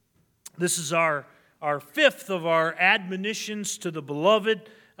This is our fifth of our admonitions to the beloved.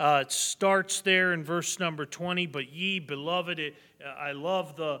 It starts there in verse number 20, but ye beloved. I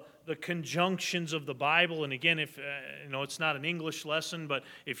love the conjunctions of the Bible. And again, if it's not an English lesson, but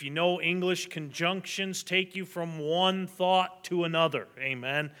if you know English, conjunctions take you from one thought to another.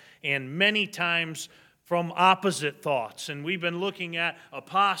 Amen. And many times from opposite thoughts. And we've been looking at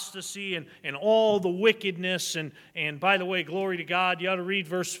apostasy and all the wickedness. And by the way, glory to God, you ought to read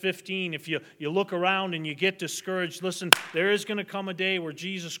verse 15. If you look around and you get discouraged, listen, there is going to come a day where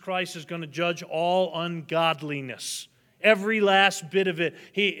Jesus Christ is going to judge all ungodliness. Every last bit of it.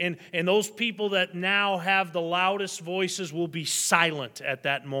 And those people that now have the loudest voices will be silent at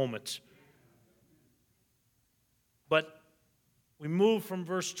that moment. But we move from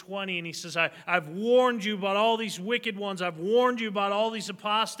verse 20, and he says, I've warned you about all these wicked ones. I've warned you about all these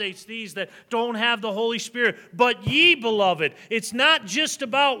apostates, these that don't have the Holy Spirit. But ye, beloved, it's not just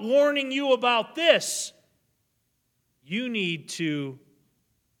about warning you about this. You need to,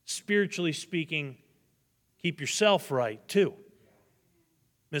 spiritually speaking, keep yourself right, too.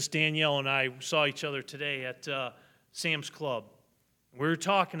 Miss Danielle and I saw each other today at Sam's Club. We were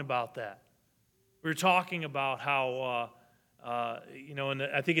talking about that. We were talking about how... and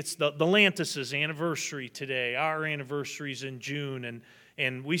I think it's the Lantis' anniversary today. Our anniversary's in June,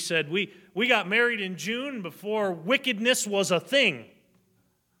 and we said we got married in June before wickedness was a thing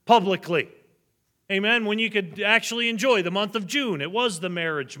publicly. Amen. When you could actually enjoy the month of June, it was the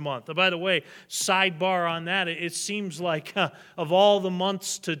marriage month. By the way, sidebar on that, it seems like of all the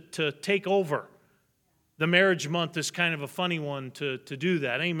months to take over, the marriage month is kind of a funny one to do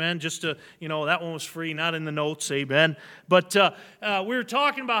that. Amen. Just to, that one was free, not in the notes. Amen. But we were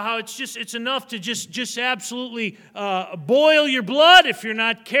talking about how it's enough to just absolutely boil your blood if you're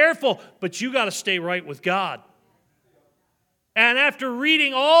not careful. But you got to stay right with God. And after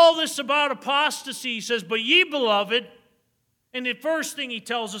reading all this about apostasy, he says, but ye, beloved. And the first thing he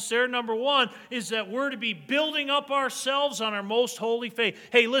tells us there, number one, is that we're to be building up ourselves on our most holy faith.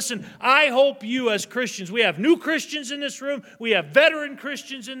 Hey, listen, I hope you as Christians, we have new Christians in this room, we have veteran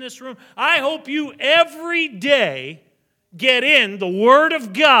Christians in this room. I hope you every day get in the Word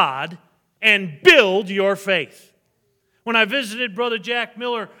of God and build your faith. When I visited Brother Jack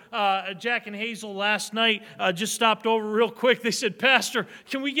Miller, Jack and Hazel last night, just stopped over real quick. They said, Pastor,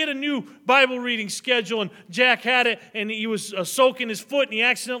 can we get a new Bible reading schedule? And Jack had it, and he was soaking his foot, and he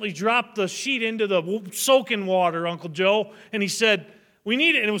accidentally dropped the sheet into the soaking water, Uncle Joe. And he said, we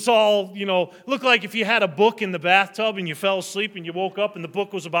need it. And it was all, looked like if you had a book in the bathtub and you fell asleep and you woke up and the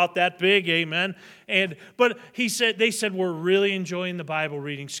book was about that big, amen. But they said, we're really enjoying the Bible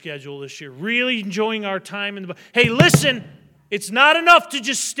reading schedule this year, really enjoying our time in the Bible. Hey, listen, it's not enough to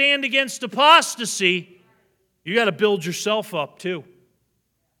just stand against apostasy. You got to build yourself up too.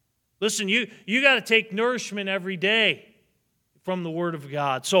 Listen, you got to take nourishment every day from the Word of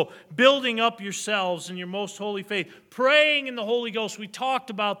God. So building up yourselves in your most holy faith, praying in the Holy Ghost. We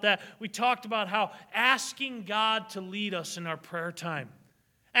talked about that. We talked about how asking God to lead us in our prayer time.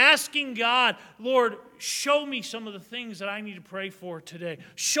 Asking God, Lord, show me some of the things that I need to pray for today.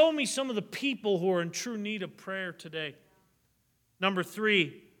 Show me some of the people who are in true need of prayer today. Number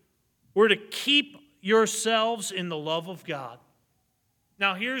 3, we're to keep yourselves in the love of God.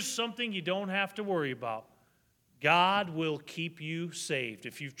 Now here's something you don't have to worry about. God will keep you saved.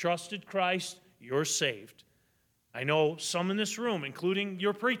 If you've trusted Christ, you're saved. I know some in this room, including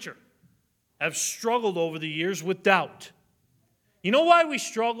your preacher, have struggled over the years with doubt. You know why we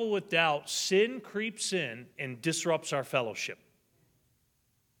struggle with doubt? Sin creeps in and disrupts our fellowship.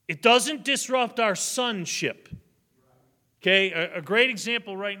 It doesn't disrupt our sonship. Okay, a great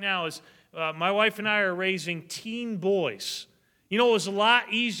example right now is my wife and I are raising teen boys. It was a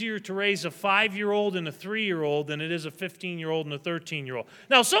lot easier to raise a 5-year-old and a 3-year-old than it is a 15-year-old and a 13-year-old.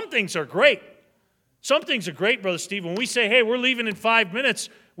 Now, some things are great. Some things are great, Brother Steve. When we say, hey, we're leaving in 5 minutes,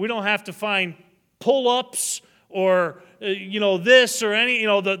 we don't have to find pull-ups or, this or any,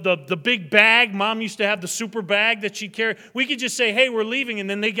 the big bag. Mom used to have the super bag that she'd carry. We could just say, hey, we're leaving, and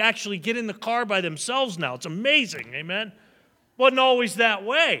then they actually get in the car by themselves now. It's amazing, amen? Wasn't always that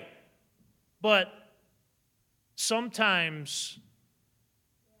way. But sometimes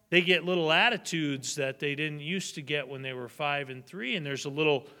they get little attitudes that they didn't used to get when they were 5 and 3, and there's a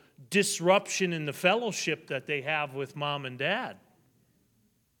little disruption in the fellowship that they have with mom and dad.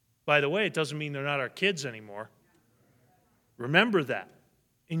 By the way, it doesn't mean they're not our kids anymore. Remember that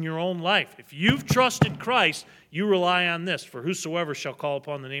in your own life. If you've trusted Christ, you rely on this. For whosoever shall call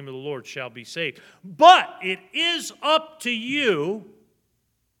upon the name of the Lord shall be saved. But it is up to you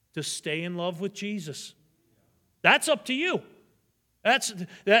to stay in love with Jesus. That's up to you.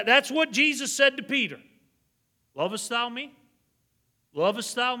 That's what Jesus said to Peter. Lovest thou me?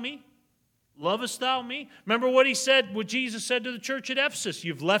 Lovest thou me? Lovest thou me? Remember what he said, what Jesus said to the church at Ephesus.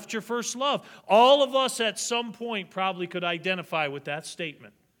 You've left your first love. All of us at some point probably could identify with that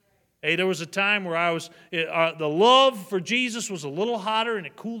statement. Hey, there was a time where the love for Jesus was a little hotter and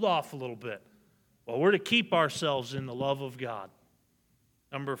it cooled off a little bit. Well, we're to keep ourselves in the love of God.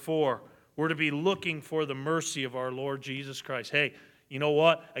 Number 4, we're to be looking for the mercy of our Lord Jesus Christ. Hey, you know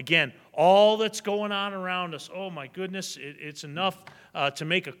what? Again, all that's going on around us, oh my goodness, it's enough to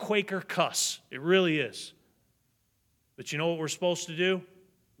make a Quaker cuss. It really is. But you know what we're supposed to do?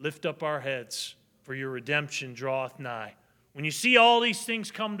 Lift up our heads, for your redemption draweth nigh. When you see all these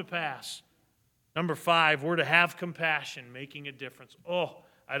things come to pass, number 5, we're to have compassion, making a difference. Oh,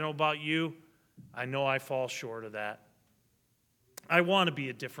 I don't know about you. I know I fall short of that. I want to be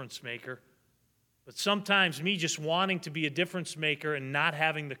a difference maker. But sometimes me just wanting to be a difference maker and not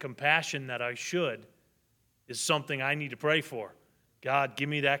having the compassion that I should is something I need to pray for. God, give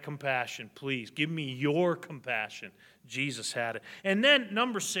me that compassion, please. Give me your compassion. Jesus had it. And then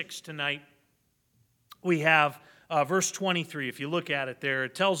number 6 tonight, we have verse 23. If you look at it there,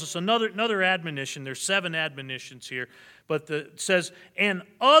 it tells us another admonition. There's 7 admonitions here. But it says, and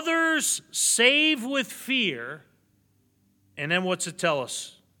others save with fear. And then what's it tell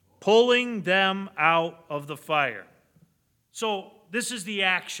us? Pulling them out of the fire. So this is the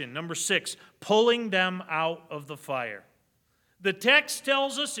action. Number 6, pulling them out of the fire. The text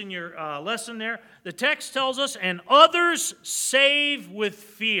tells us in your lesson there, the text tells us, and others save with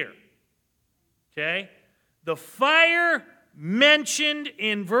fear. Okay? The fire mentioned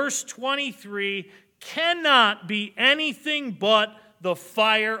in verse 23 cannot be anything but the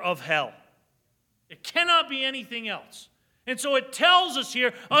fire of hell. It cannot be anything else. And so it tells us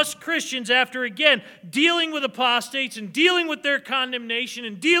here, us Christians, after again dealing with apostates and dealing with their condemnation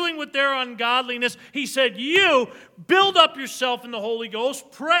and dealing with their ungodliness, he said, you build up yourself in the Holy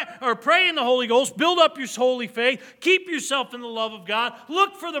Ghost, pray in the Holy Ghost, build up your holy faith, keep yourself in the love of God,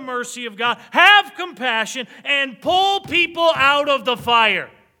 look for the mercy of God, have compassion, and pull people out of the fire.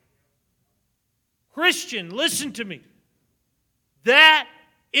 Christian, listen to me. That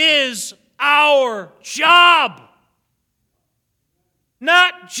is our job.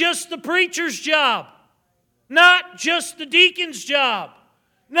 Not just the preacher's job. Not just the deacon's job.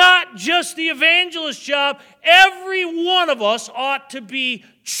 Not just the evangelist's job. Every one of us ought to be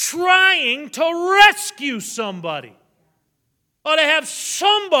trying to rescue somebody. Ought to have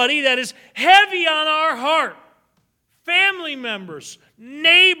somebody that is heavy on our heart. Family members,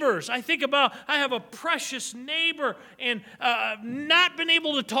 neighbors. I have a precious neighbor and not been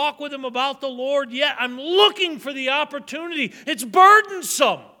able to talk with him about the Lord yet. I'm looking for the opportunity. It's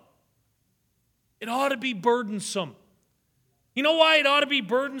burdensome. It ought to be burdensome. You know why it ought to be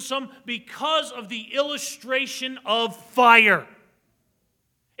burdensome? Because of the illustration of fire.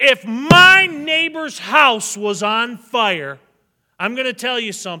 If my neighbor's house was on fire, I'm going to tell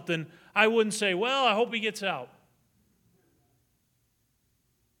you something. I wouldn't say, well, I hope he gets out.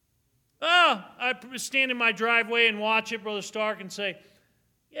 Oh, I stand in my driveway and watch it, Brother Stark, and say,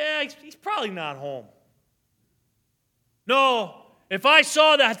 yeah, he's probably not home. No, if I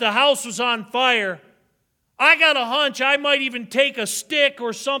saw that the house was on fire, I got a hunch I might even take a stick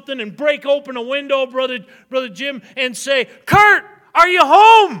or something and break open a window, Brother Jim, and say, Kurt, are you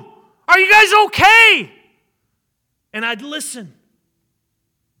home? Are you guys okay? And I'd listen.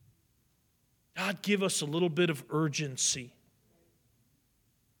 God, give us a little bit of urgency.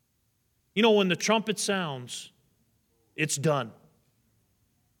 You know, when the trumpet sounds, it's done.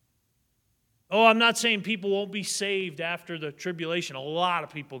 Oh, I'm not saying people won't be saved after the tribulation. A lot of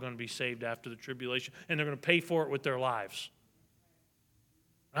people are going to be saved after the tribulation, and they're going to pay for it with their lives.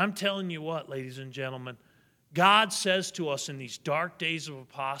 I'm telling you what, ladies and gentlemen, God says to us in these dark days of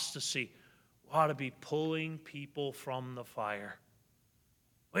apostasy, we ought to be pulling people from the fire.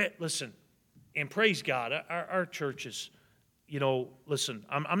 Wait, listen, and praise God, our churches. You know, listen,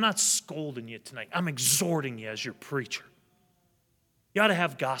 I'm not scolding you tonight. I'm exhorting you as your preacher. You ought to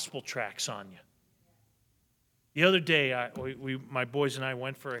have gospel tracts on you. The other day, my boys and I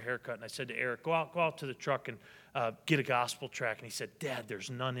went for a haircut, and I said to Eric, go out to the truck and get a gospel tract. And he said, Dad, there's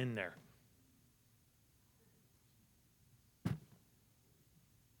none in there.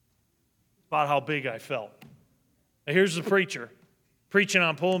 About how big I felt. Now, here's the preacher. Preaching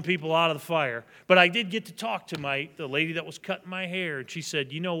on pulling people out of the fire. But I did get to talk to the lady that was cutting my hair, and she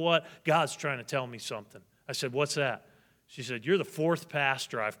said, you know what? God's trying to tell me something. I said, what's that? She said, you're the 4th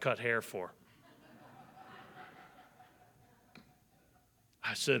pastor I've cut hair for.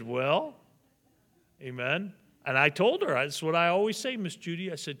 I said, well, amen. And I told her, that's what I always say, Miss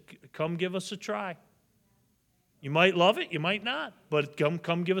Judy. I said, come give us a try. You might love it, you might not, but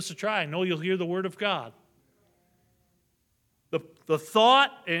come give us a try. I know you'll hear the word of God. The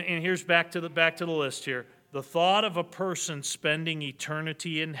thought, and here's back to the list here, the thought of a person spending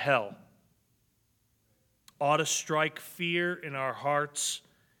eternity in hell ought to strike fear in our hearts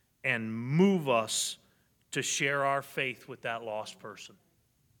and move us to share our faith with that lost person.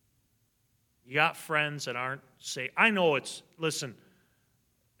 You got friends that aren't saved. I know listen,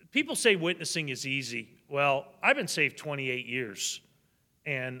 people say witnessing is easy. Well, I've been saved 28 years,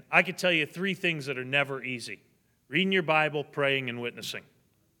 and I can tell you 3 things that are never easy. Reading your Bible, praying, and witnessing.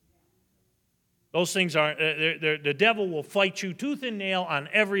 Those things aren't, the devil will fight you tooth and nail on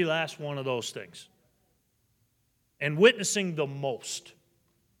every last one of those things. And witnessing the most.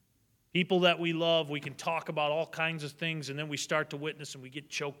 People that we love, we can talk about all kinds of things, and then we start to witness, and we get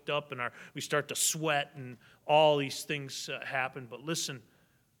choked up, and we start to sweat, and all these things happen. But listen,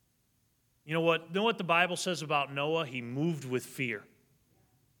 you know what the Bible says about Noah? He moved with fear.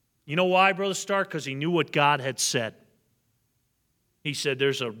 You know why, Brother Stark? Because he knew what God had said. He said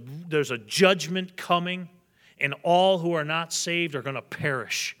there's a judgment coming, and all who are not saved are going to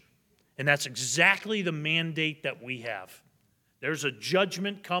perish. And that's exactly the mandate that we have. There's a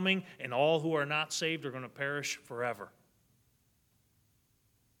judgment coming, and all who are not saved are going to perish forever.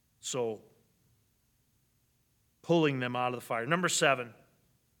 So, pulling them out of the fire. Number 7,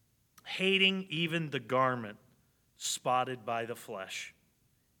 hating even the garment spotted by the flesh.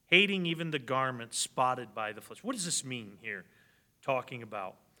 Hating even the garment spotted by the flesh. What does this mean here, talking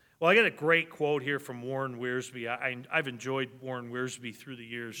about? Well, I got a great quote here from Warren Wiersbe. I've enjoyed Warren Wiersbe through the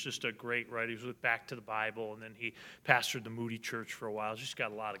years, just a great writer. He was with Back to the Bible, and then he pastored the Moody Church for a while. Just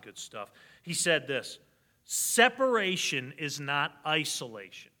got a lot of good stuff. He said this, separation is not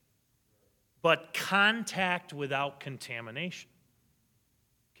isolation, but contact without contamination.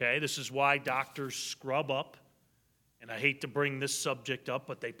 Okay, this is why doctors scrub up, and I hate to bring this subject up,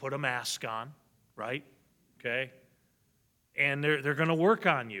 but they put a mask on, right? Okay? And they're going to work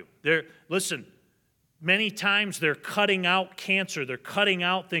on you. Listen, many times they're cutting out cancer. They're cutting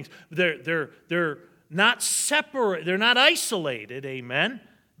out things. They're not separate. They're not isolated. Amen.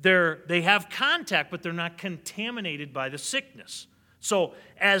 They have contact, but they're not contaminated by the sickness. So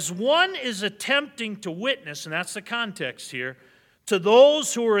as one is attempting to witness, and that's the context here, to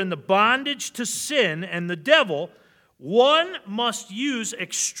those who are in the bondage to sin and the devil, one must use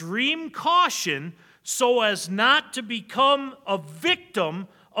extreme caution so as not to become a victim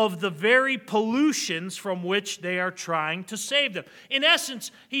of the very pollutions from which they are trying to save them. In essence,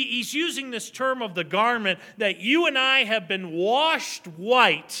 he's using this term of the garment that you and I have been washed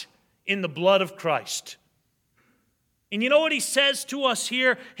white in the blood of Christ. And you know what he says to us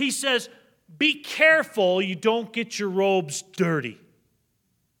here? He says, be careful you don't get your robes dirty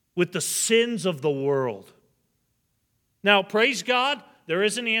with the sins of the world. Now, praise God, there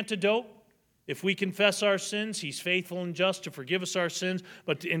is an antidote. If we confess our sins, he's faithful and just to forgive us our sins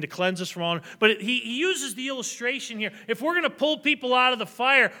and to cleanse us from all. But he uses the illustration here. If we're going to pull people out of the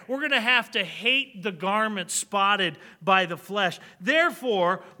fire, we're going to have to hate the garment spotted by the flesh.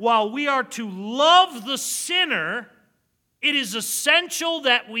 Therefore, while we are to love the sinner, it is essential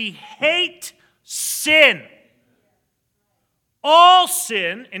that we hate sin. All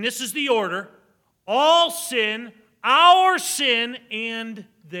sin, and this is the order, all sin, our sin, and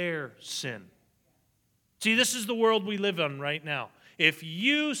their sin. See, this is the world we live in right now. If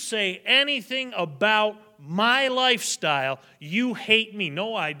you say anything about my lifestyle, you hate me.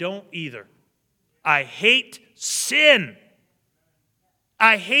 No, I don't either. I hate sin.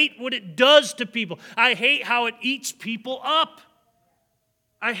 I hate what it does to people. I hate how it eats people up.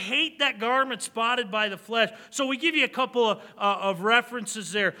 I hate that garment spotted by the flesh. So we give you a couple of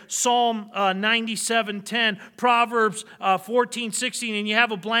references there. Psalm 97:10, Proverbs 14:16, and you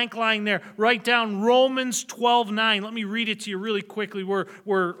have a blank line there. Write down Romans 12:9. Let me read it to you really quickly. We're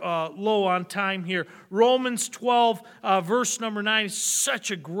low on time here. Romans 12, verse number 9 is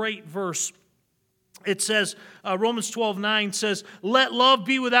such a great verse. It says, Romans 12:9 says, let love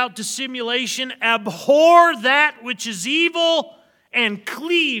be without dissimulation, abhor that which is evil, and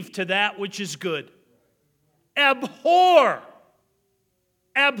cleave to that which is good. Abhor.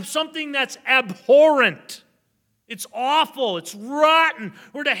 Something that's abhorrent. It's awful. It's rotten.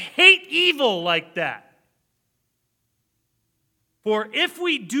 We're to hate evil like that. For if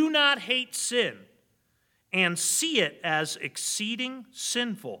we do not hate sin and see it as exceeding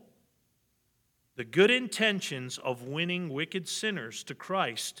sinful, the good intentions of winning wicked sinners to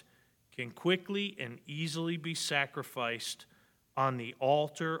Christ can quickly and easily be sacrificed on the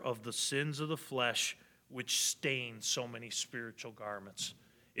altar of the sins of the flesh which stains so many spiritual garments.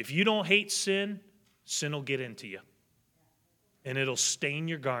 If you don't hate sin, sin will get into you. And it'll stain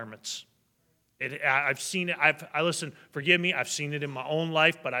your garments. I've seen it. Listen, forgive me, I've seen it in my own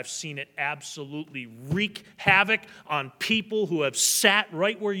life, but I've seen it absolutely wreak havoc on people who have sat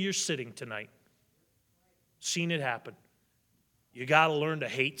right where you're sitting tonight. Seen it happen. You got to learn to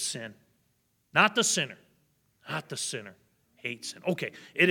hate sin. Not the sinner. Not the sinner. Hate sin. Okay,